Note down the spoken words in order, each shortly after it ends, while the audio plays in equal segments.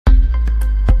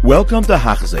Welcome to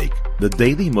Hachzik, the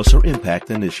Daily Musar Impact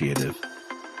Initiative.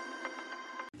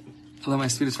 Hello, my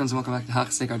students, friends, and welcome back to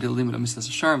Hachzik, our daily limit of Mesilas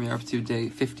Yesharim. We are up to day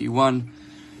 51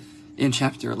 in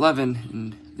chapter 11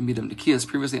 in the Midah Nikias.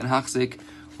 Previously in Hachzik,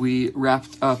 we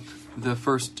wrapped up the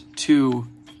first two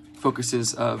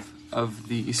focuses of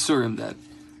the Isurim that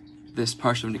this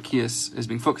parsha of Nikias is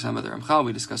being focused on by the Ramchal.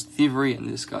 We discussed thievery and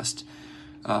we discussed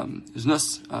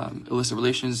znus, illicit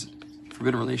relations,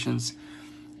 forbidden relations,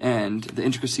 and the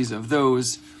intricacies of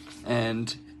those.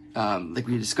 And like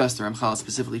we discussed, the Ramchal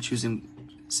specifically choosing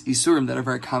Isurim that are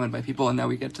very common by people. And now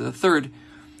we get to the third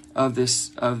of these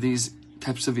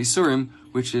types of Isurim,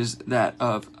 which is that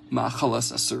of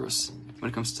Ma'achalas Asurus,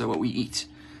 when it comes to what we eat.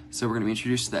 So we're going to be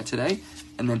introduced to that today,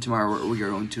 and then tomorrow we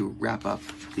are going to wrap up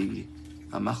the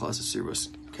Ma'achalas Asurus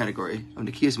category of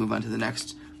Nikias, move on to the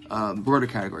next broader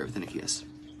category of the Nikias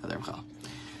of the Ramchal.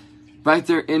 Right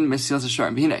there in Mesilas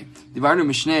Yesharim, B'hinei Divarnu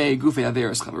Mishnei Gufei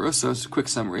Averos Chameros. So it's a quick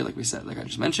summary, like I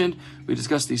just mentioned. We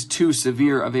discussed these two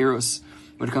severe Averos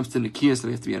when it comes to Nikias that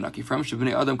we have to be unlucky from.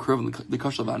 Shabnei Adam Krov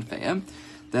L'Koshel V'Anfeim,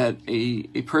 that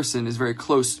a person is very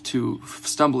close to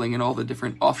stumbling in all the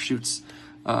different offshoots,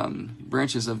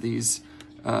 branches of these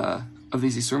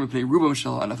Isurim,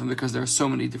 Rubam because there are so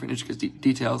many different intricate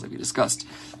details that we discussed.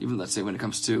 Even let's say when it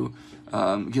comes to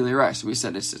Gilei Rai, so we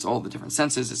said it's all the different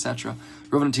senses, etc.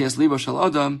 And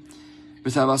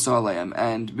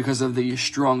because of the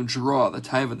strong draw, the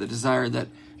taiva, the desire that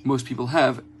most people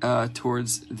have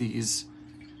towards these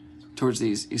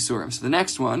Isurim. So the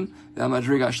next one, the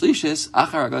Madriga Shlishis,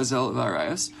 Achar Gazel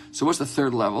Varayas. So what's the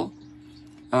third level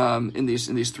in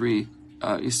these three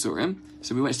Isurim?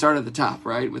 So we started at the top,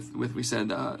 right? With we said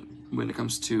when it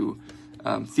comes to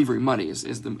thievery, money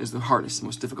is the hardest,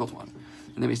 most difficult one.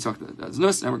 And then we talked about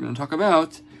znus. Now we're going to talk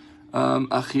about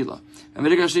achila. And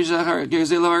what's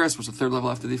the third level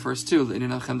after the first two? When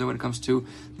it comes to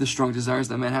the strong desires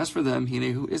that man has for them,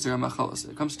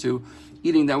 it comes to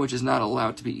eating that which is not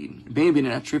allowed to be eaten.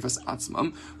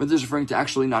 Whether it's referring to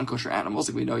actually non-kosher animals,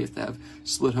 like we know you have to have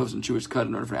split hooves and Jewish cut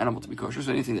in order for an animal to be kosher,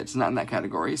 so anything that's not in that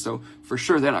category, so for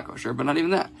sure they're not kosher, but not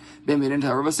even that. Or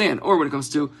when it comes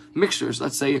to mixtures,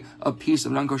 let's say a piece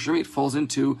of non-kosher meat falls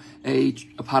into a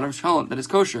pot of challah that is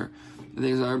kosher.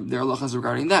 There are halachas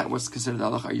regarding that. What's considered the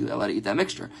halacha? Are you allowed to eat that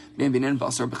mixture? Or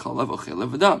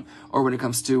when it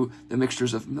comes to the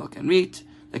mixtures of milk and meat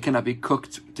that cannot be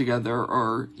cooked together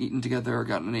or eaten together or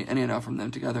gotten any enough from them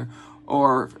together,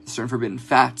 or certain forbidden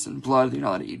fats and blood, you're not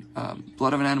allowed to eat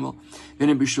blood of an animal. Or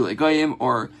having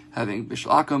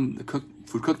bishul akum, the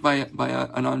food cooked by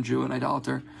a non-Jew, an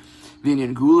idolater.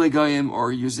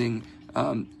 Or using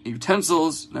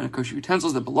utensils, non-kosher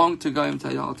utensils that belong to goyim, to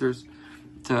idolaters,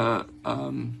 to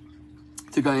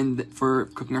goyim for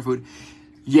cooking our food.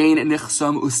 Yain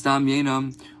nichsam ustam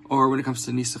yainam. Or when it comes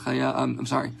to nisachaya,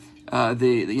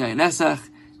 the yain nesach,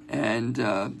 and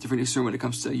different isurim when it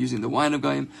comes to using the wine of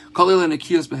goyim. All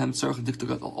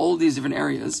these different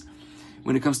areas,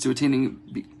 when it comes to attaining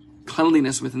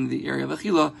cleanliness within the area of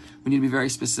achila, we need to be very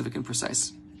specific and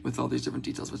precise with all these different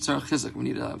details. With tzarech chizuk, we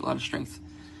need a lot of strength,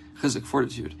 chizuk,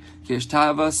 fortitude.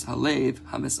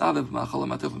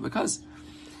 Because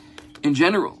in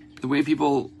general, the way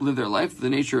people live their life, the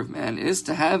nature of man is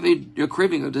to have a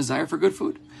craving, a desire for good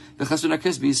food. And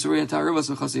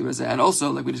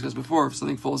also, like we discussed before, if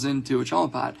something falls into a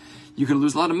challah pot, you can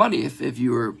lose a lot of money if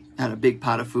you had a big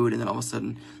pot of food and then all of a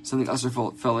sudden something usher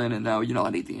fell in and now you're not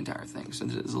allowed to eat the entire thing. So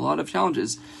there's a lot of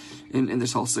challenges in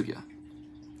this whole sugya.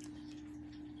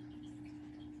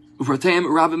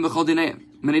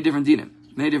 Many different dinim,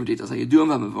 many different details,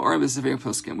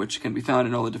 which can be found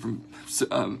in all the different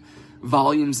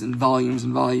volumes and volumes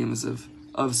and volumes of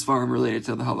svarim related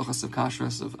to the halachas of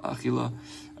kashrus, of achila.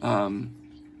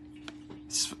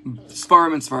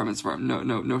 Svarim.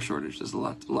 No shortage. There's a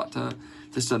lot to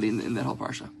study in that whole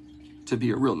parsha to be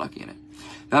a real nucky in it.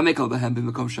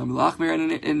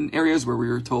 In areas where we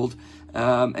were told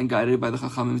and guided by the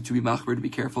Chachamim to be machmer, to be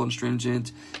careful and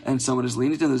stringent, and someone is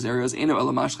lenient in those areas,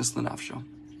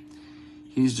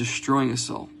 he's destroying his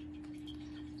soul,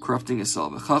 corrupting his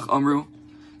soul.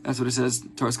 That's what it says.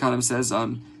 Torah Kanim says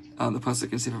on the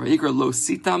pasuk in Sefer Vayikra, Lo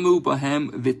sitamu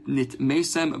bahem vitnit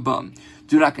mesem bam.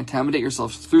 Do not contaminate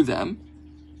yourselves through them,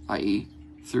 i.e.,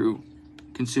 through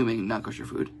consuming non-kosher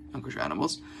food, non-kosher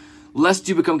animals, lest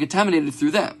you become contaminated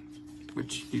through them,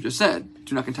 which you just said.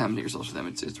 Do not contaminate yourselves through them.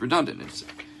 It's redundant. It's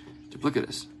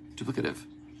duplicative.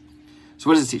 So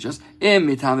what does it teach us?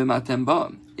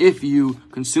 If you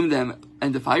consume them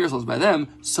and defile yourselves by them,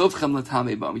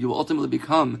 you will ultimately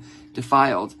become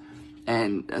defiled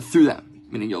and through them,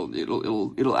 meaning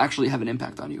it'll actually have an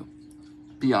impact on you.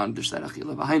 beyond the Shtar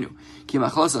Achila. V'hainu, ki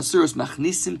machalas asuros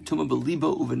machnisim tuma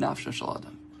belibo uvenafsha shel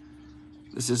adam.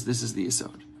 This is the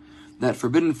yesod. That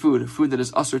forbidden food that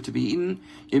is asur to be eaten,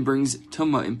 it brings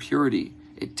tuma, impurity,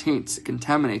 it taints, it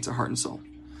contaminates our heart and soul.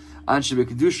 An shebe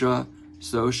kedusha,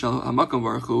 so shall hamakom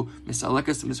baruch hu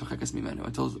misalekas misvachekas mimenu.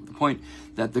 Until the point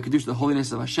that the kedusha, the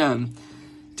holiness of Hashem,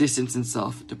 distance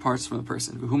itself, departs from the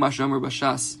person. V'hu mashamur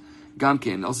bashas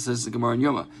gamkin also says the Gemara in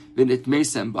Yoma v'nit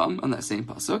meisem bam on that same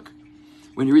pasuk.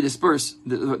 When you read this verse,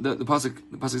 the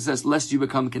pasuk says, "Lest you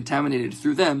become contaminated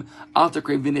through them."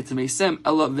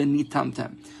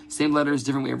 Same letters,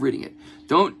 different way of reading it.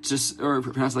 Don't just or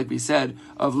pronounce it like we said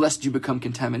of "lest you become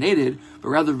contaminated," but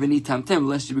rather "v'nitamtem,"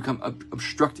 lest you become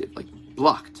obstructed, like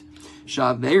blocked.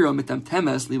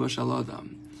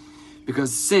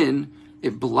 Because sin,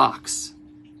 it blocks,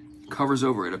 covers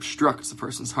over, it obstructs the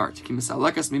person's heart. Because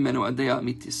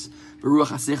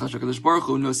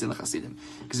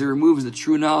it removes the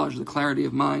true knowledge, the clarity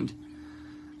of mind,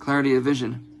 clarity of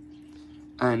vision,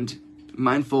 and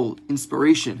mindful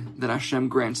inspiration that Hashem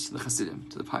grants to the Hasidim,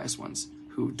 to the pious ones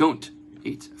who don't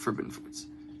eat forbidden foods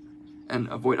and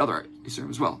avoid other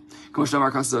Yisraelim as well.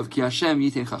 Like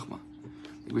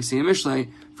we see in Mishlei,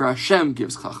 for Hashem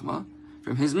gives chachma,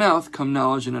 from His mouth come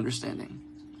knowledge and understanding.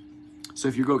 So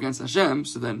if you go against Hashem,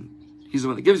 so then He's the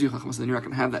one that gives you chachma, so then you're not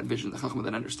going to have that vision, the chachma,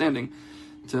 that understanding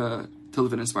to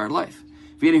live an inspired life.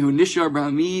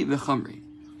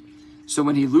 So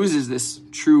when he loses this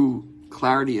true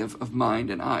clarity of mind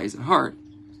and eyes and heart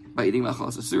by eating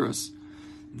machalas asuros,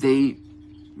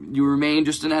 you remain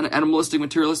just an animalistic,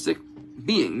 materialistic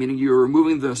being, meaning you're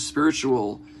removing the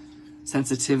spiritual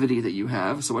sensitivity that you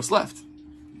have. So what's left?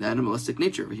 The animalistic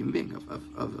nature of a human being, of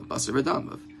basar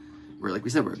v'dam, where, like we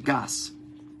said, we're gas.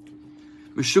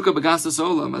 Meshuka b'gasas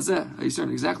olam hazeh,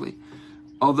 Yisrael, exactly.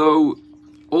 Although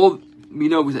we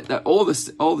know that all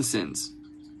the sins,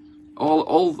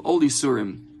 all these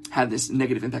surim had this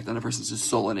negative impact on a person's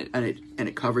soul, and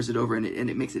it covers it over, and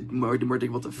it makes it more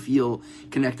difficult to feel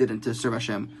connected and to serve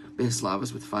Hashem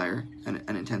b'hislavas, with fire and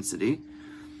intensity.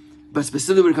 But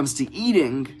specifically when it comes to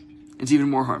eating, it's even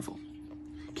more harmful.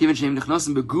 Because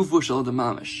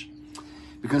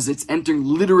it's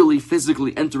literally,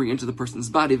 physically entering into the person's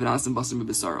body, and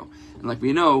like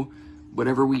we know,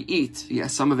 whatever we eat,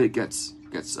 some of it gets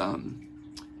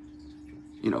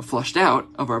flushed out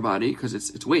of our body because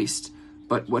it's waste.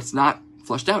 But what's not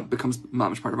flushed out becomes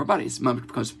mamish part of our bodies. Mamish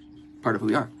becomes part of who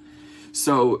we are.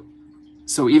 So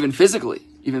even physically,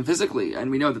 and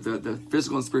we know that the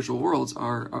physical and spiritual worlds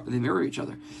they mirror each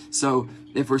other. So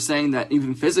if we're saying that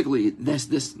even physically,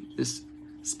 this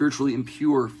spiritually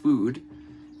impure food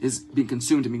is being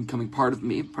consumed and becoming part of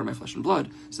me, part of my flesh and blood,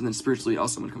 so then spiritually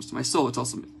also when it comes to my soul, it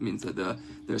also means that the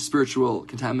spiritual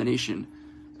contamination,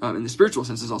 in the spiritual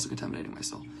sense, is also contaminating my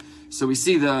soul. So we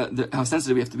see how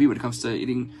sensitive we have to be when it comes to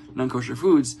eating non-kosher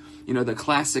foods. The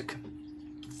classic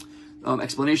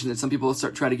explanation that some people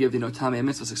try to give, tamei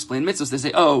mitzvahs, explain mitzvahs. They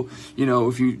say,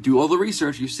 if you do all the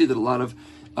research, you see that a lot of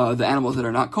the animals that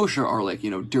are not kosher are like,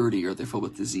 dirty, or they're filled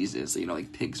with diseases.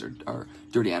 Like pigs are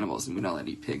dirty animals, and we're not allowed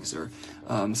to eat pigs, or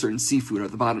certain seafood are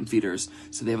the bottom feeders,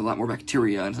 so they have a lot more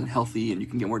bacteria and it's unhealthy, and you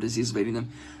can get more disease of eating them.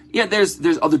 Yeah, there's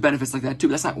other benefits like that too,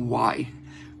 but that's not why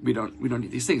we don't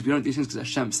eat these things. We don't eat these things because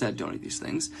Hashem said don't eat these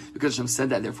things. Because Hashem said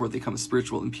that, therefore they come with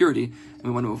spiritual impurity, and we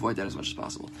want to avoid that as much as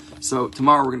possible. So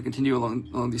tomorrow we're going to continue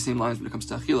along these same lines when it comes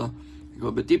to Achila, go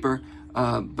a bit deeper.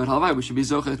 But halavai, we should be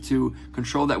zocheh to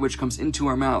control that which comes into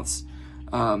our mouths.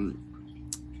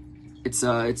 It's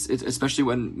especially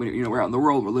when we're out in the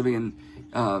world, we're living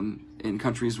in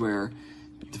countries where,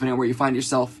 depending on where you find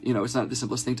yourself, it's not the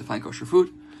simplest thing to find kosher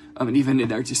food. And even in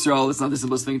Eretz Yisrael, it's not the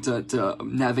simplest thing to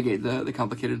navigate the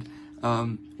complicated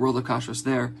world of kashrus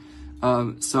there.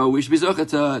 So we should be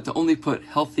zocheh to only put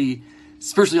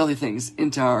spiritually healthy things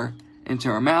into our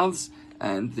mouths,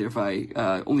 and thereby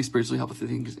only spiritually healthy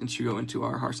things should go into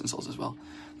our hearts and souls as well.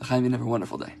 Chaim, have a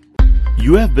wonderful day.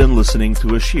 You have been listening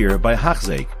to a shiur by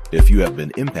Hachzeik. If you have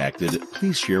been impacted,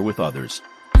 please share with others.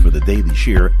 For the daily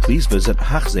shiur, please visit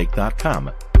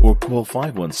Hachzeik.com or call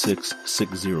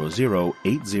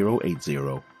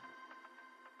 516-600-8080.